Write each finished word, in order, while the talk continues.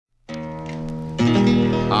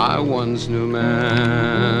I once knew a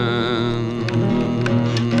man,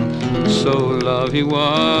 so love he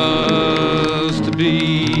was to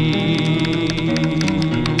be.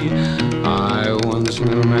 I once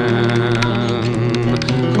knew a man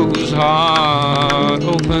whose heart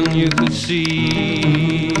open you could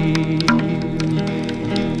see.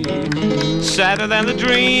 Sadder than the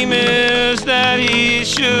dream is that he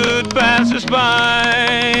should pass us by.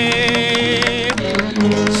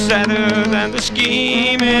 Sadder than the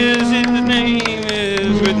scheme is if the name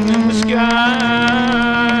is written in the sky.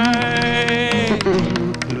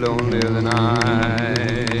 Lonelier than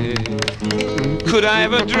I. Could I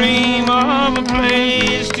ever dream of a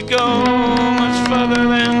place to go much further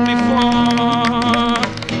than before?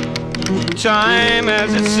 Time,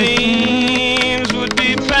 as it seems, would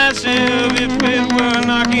be passive if it were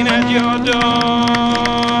knocking at your door.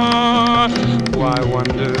 Why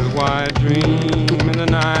wonder, why dream in the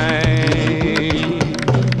night?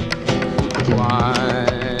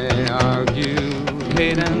 Why argue,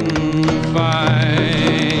 hate and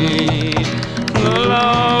fight? The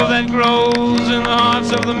love that grows in the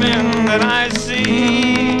hearts of the men that I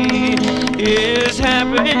see is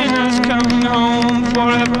happiness coming home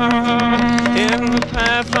forever. In the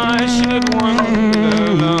path I should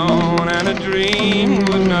wander alone, and a dream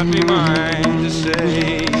would not be mine to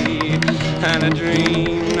say. And a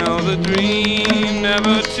dream, no, the dream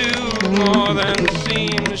never to more than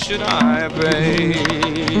seem should I obey.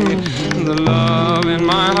 The love in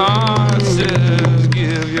my heart says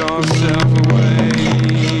give yourself away.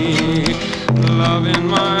 The love in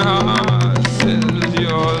my heart says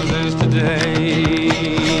yours is today.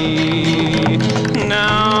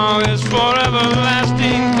 Now is forever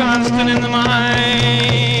lasting, constant in the mind.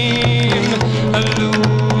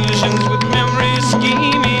 Illusions with memory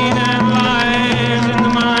scheming and lies in the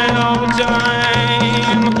mind all the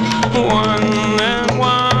time. One and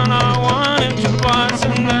one are one in two parts,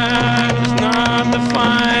 and that is not the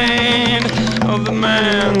find of the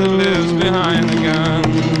man that lives behind the gun.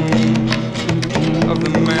 Of the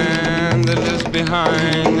man that lives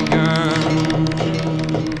behind the gun.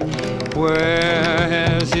 Where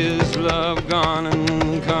has his love gone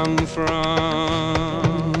and come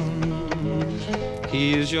from?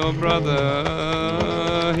 He is your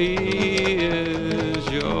brother, he is